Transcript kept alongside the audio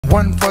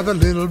One for the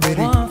little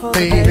bitty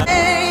baby.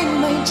 Hey,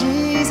 my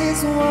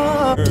Jesus,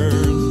 The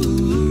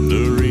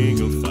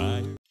ring of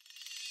fire.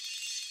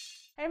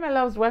 Hey my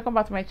loves, welcome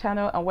back to my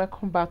channel and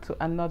welcome back to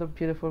another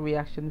beautiful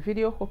reaction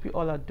video. Hope you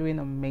all are doing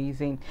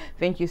amazing.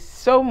 Thank you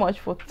so much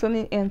for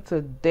tuning in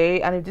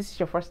today, and if this is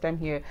your first time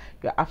here,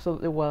 you're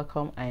absolutely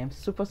welcome. I am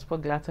super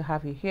glad to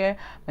have you here.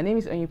 My name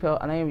is Onyipel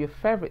and I am your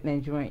favorite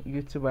Nigerian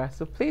YouTuber.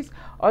 So please,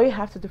 all you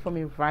have to do for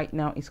me right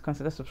now is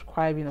consider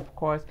subscribing, of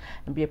course,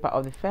 and be a part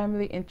of the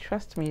family, and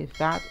trust me,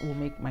 that will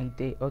make my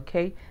day.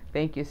 Okay,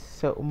 thank you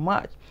so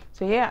much.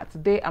 So yeah,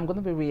 today I'm going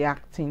to be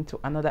reacting to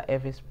another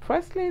Elvis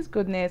Presley's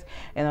goodness,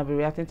 and I'll be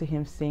reacting to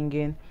him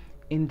singing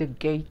In the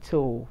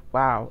Ghetto.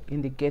 Wow,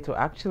 In the Ghetto.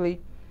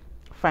 Actually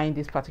find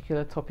this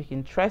particular topic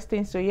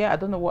interesting. So yeah, I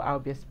don't know what I'll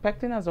be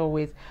expecting as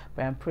always,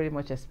 but I'm pretty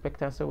much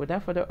expecting. So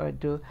without further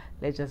ado,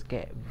 let's just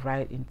get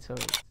right into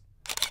it.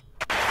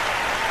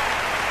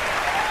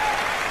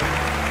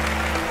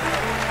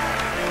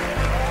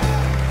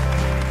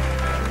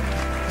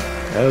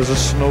 As a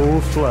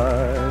snow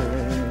flies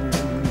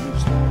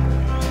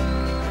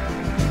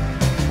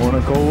on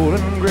a cold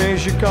and gray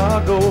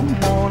Chicago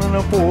morning,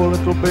 a poor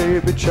little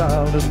baby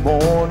child is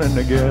born in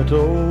the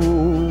ghetto,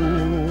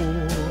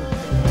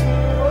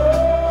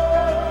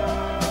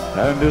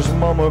 and his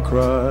mama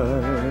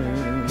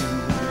cries.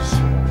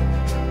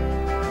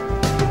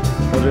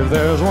 But if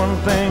there's one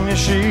thing that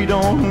she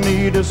don't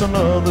need, it's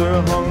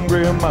another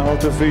hungry mouth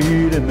to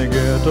feed in the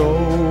ghetto.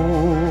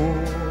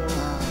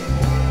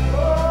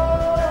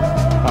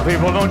 Now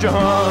people, don't you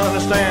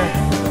understand?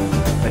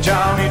 The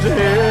child needs a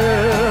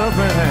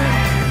helping hand.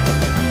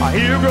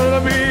 You're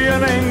gonna be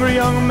an angry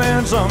young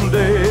man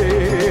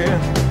someday.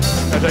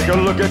 Now take a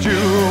look at you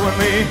and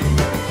me.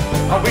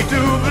 Are we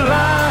too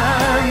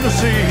blind to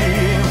see?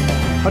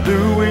 Or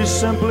do we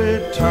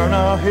simply turn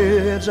our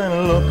heads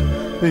and look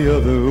the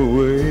other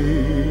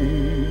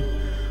way?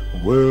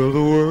 Well,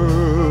 the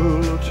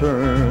world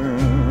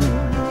turns,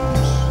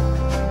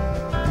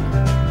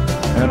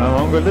 and a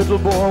hungry little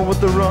boy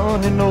with the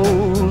runny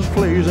nose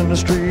plays in the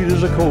street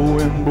as the cold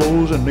wind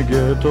blows in the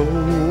ghetto.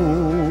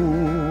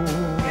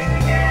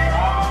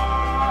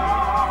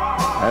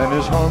 And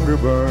his hunger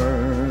burns,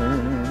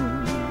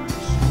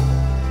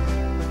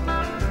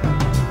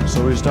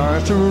 so he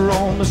starts to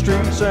roam the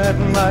streets at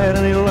night,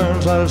 and he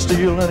learns how to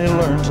steal and he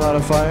learns how to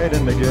fight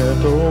in the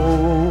ghetto.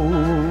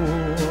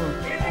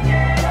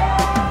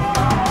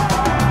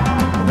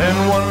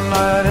 Then one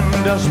night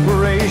in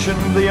desperation,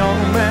 the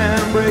young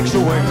man breaks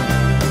away.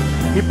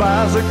 He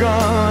buys a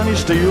gun, he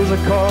steals a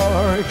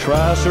car, he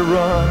tries to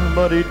run,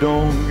 but he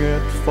don't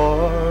get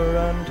far,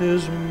 and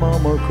his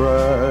mama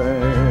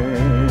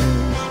cries.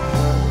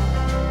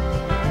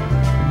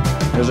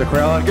 As a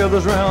crowd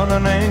gathers round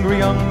an angry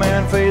young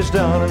man face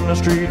down in the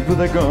street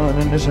with a gun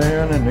in his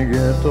hand in the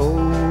ghetto.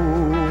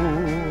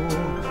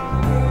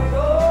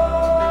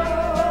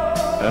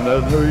 And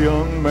as the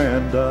young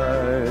man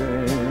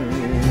dies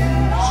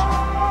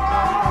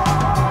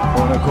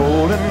on a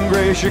cold and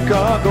gray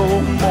Chicago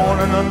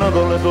morning,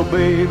 another little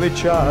baby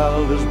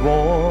child is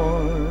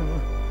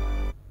born.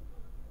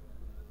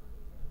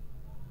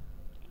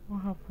 What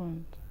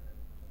happened?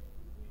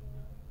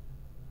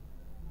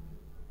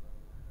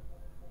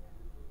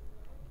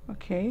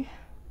 Okay.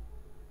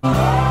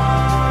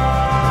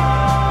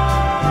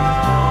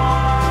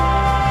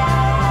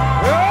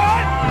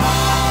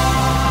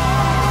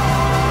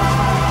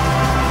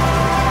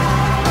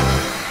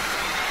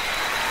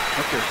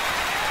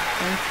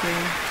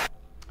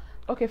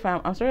 Okay,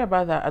 fam, I'm sorry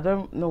about that. I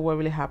don't know what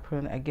really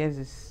happened. I guess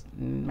it's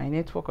my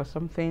network or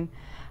something.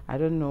 I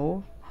don't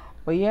know.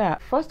 But yeah,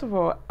 first of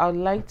all, I'd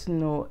like to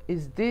know,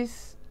 is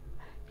this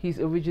his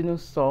original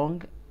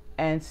song?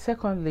 And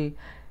secondly,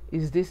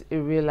 is this a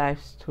real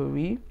life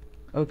story?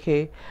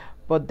 Okay,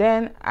 but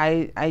then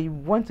I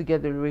want to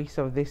get the lyrics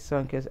of this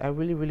song, because I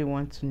really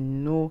want to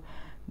know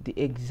the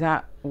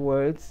exact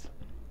words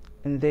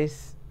in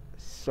this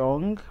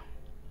song.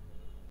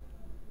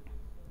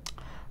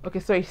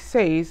 Okay, so it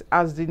says,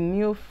 as the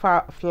new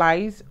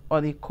flies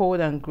on a cold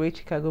and gray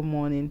Chicago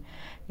morning,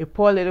 a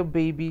poor little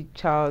baby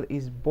child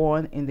is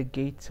born in the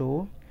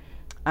ghetto,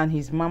 and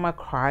his mama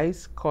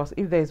cries, cause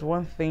if there's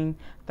one thing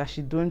that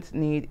she don't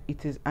need,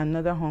 it is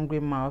another hungry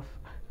mouth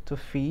to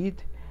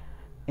feed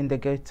in the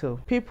ghetto.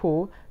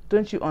 People,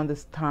 don't you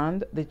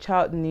understand? The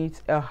child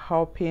needs a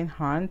helping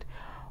hand,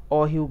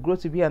 or he'll grow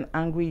to be an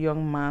angry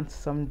young man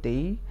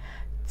someday.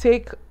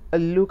 Take a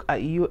look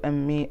at you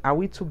and me. Are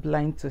we too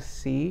blind to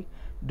see?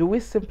 Do we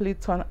simply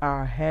turn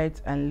our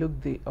heads and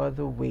look the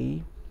other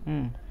way?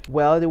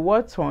 Well, the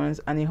world turns,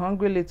 and a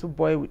hungry little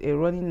boy with a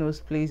runny nose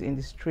plays in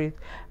the street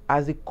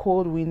as the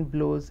cold wind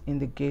blows in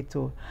the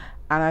ghetto.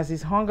 And as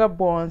his hunger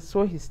burns,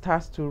 so he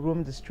starts to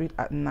roam the street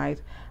at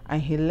night,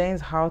 and he learns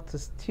how to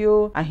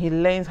steal and he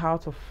learns how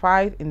to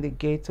fight in the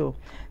ghetto.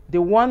 The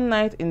one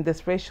night in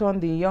desperation,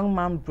 the young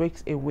man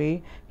breaks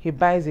away. He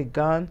buys a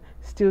gun,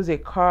 steals a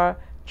car,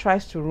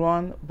 tries to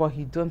run, but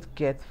he don't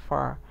get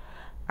far,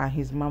 and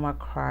his mama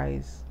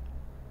cries.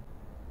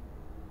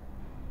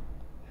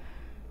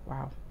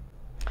 Wow.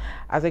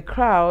 As a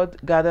crowd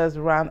gathers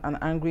around an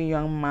angry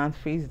young man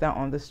face down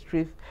on the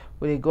street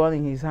with a gun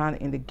in his hand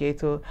in the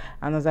ghetto,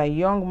 and as a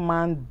young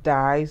man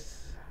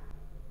dies,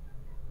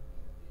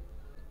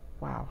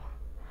 wow,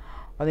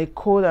 on a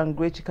cold and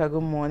gray Chicago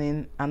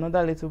morning,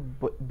 another little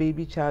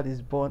baby child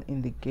is born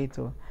in the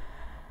ghetto,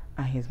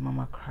 and his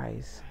mama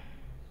cries.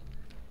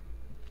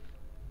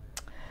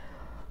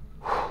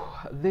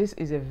 This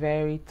is a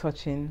very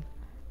touching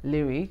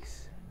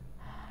lyrics,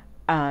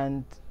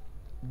 and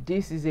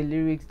this is a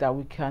lyrics that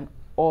we can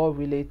all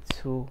relate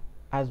to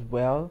as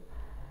well.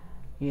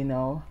 You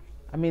know,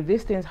 I mean,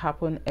 these things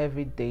happen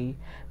every day.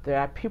 There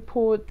are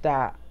people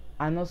that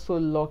are not so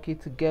lucky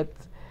to get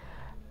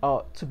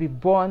to be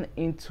born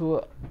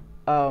into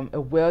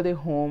a wealthy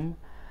home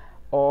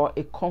or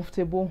a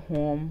comfortable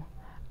home.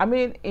 I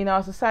mean, in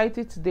our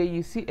society today,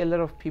 you see a lot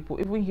of people,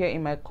 even here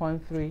in my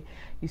country,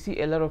 you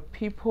see a lot of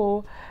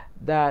people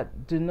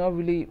that do not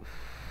really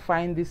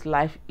find this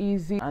life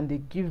easy, and they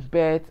give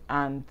birth,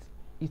 and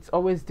it's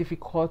always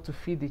difficult to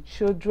feed the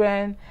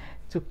children,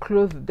 to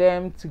clothe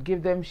them, to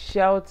give them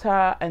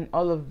shelter, and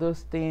all of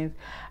those things.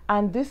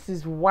 And this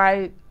is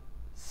why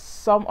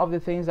some of the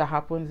things that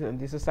happen in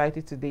the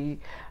society today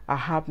are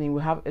happening.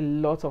 We have a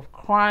lot of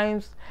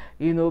crimes,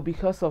 you know,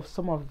 because of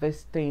some of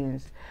these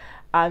things,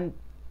 and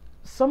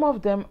some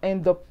of them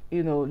end up,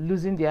 you know,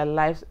 losing their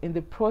lives in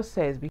the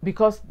process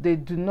because they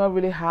do not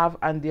really have,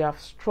 and they are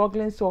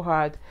struggling so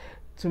hard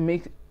to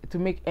make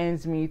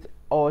ends meet,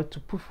 or to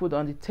put food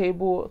on the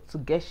table, to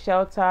get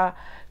shelter,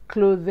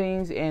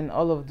 clothing, and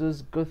all of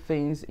those good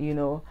things, you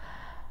know.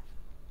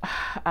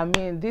 I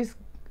mean, this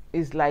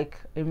is like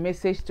a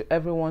message to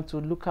everyone to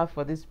look out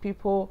for these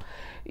people.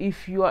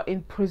 If you are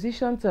in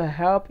position to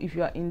help, if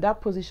you are in that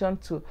position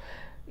to,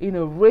 you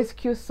know,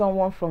 rescue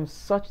someone from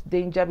such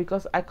danger,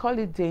 because I call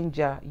it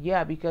danger,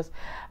 yeah, because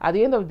at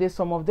the end of the day,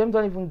 some of them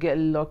don't even get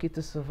lucky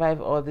to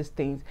survive all these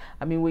things.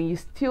 I mean, when you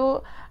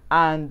steal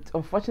and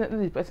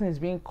unfortunately the person is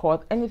being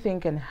caught, anything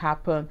can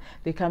happen.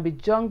 There can be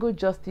jungle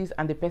justice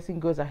and the person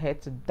goes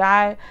ahead to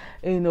die.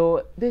 You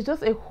know, there's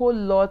just a whole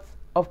lot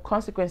of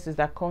consequences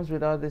that comes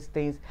with all these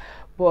things.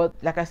 But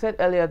like I said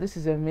earlier, this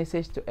is a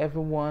message to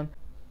everyone.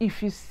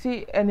 If you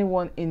see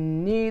anyone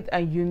in need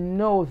and you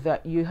know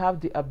that you have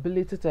the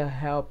ability to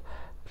help,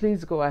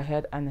 please go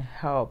ahead and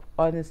help.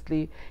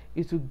 Honestly,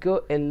 it will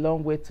go a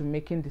long way to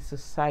making the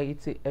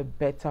society a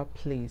better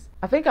place.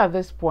 I think at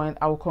this point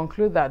I will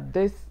conclude that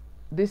this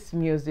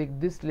music,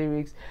 this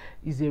lyrics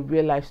is a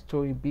real life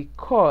story,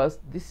 because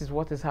this is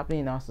what is happening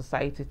in our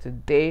society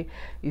today.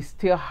 It's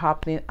still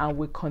happening and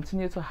will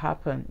continue to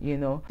happen. You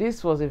know,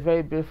 this was a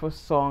very beautiful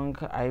song.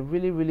 I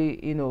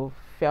really, you know,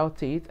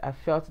 felt it. I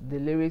felt the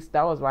lyrics.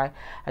 That was why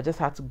I just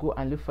had to go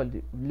and look for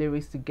the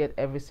lyrics to get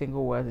every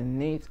single word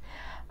in it.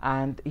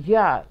 And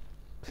yeah,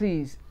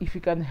 please, if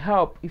you can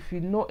help, if you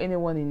know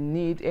anyone in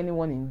need,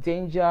 anyone in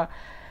danger,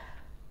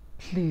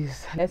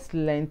 please, let's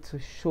learn to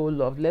show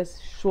love. Let's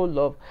show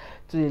love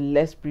to the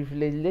less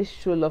privileged. Let's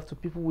show love to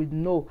people we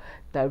know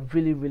that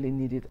really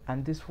need it,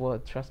 and this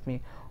world, trust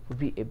me, will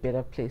be a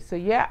better place. So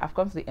yeah, I've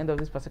come to the end of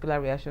this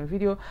particular reaction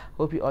video.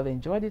 Hope you all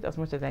enjoyed it as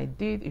much as I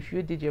did. If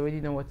you did, you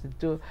already know what to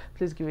do.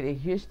 Please give it a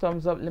huge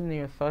thumbs up. Let me know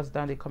your thoughts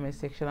down in the comment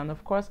section, and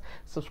of course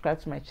subscribe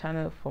to my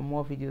channel for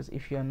more videos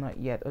if you're not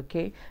yet.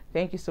 Okay,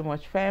 thank you so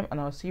much, fam, and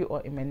I'll see you all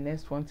in my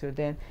next one. Till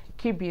then,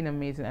 keep being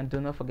amazing, and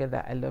do not forget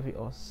that I love you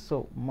all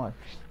so much.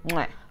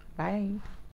 Mwah. Bye.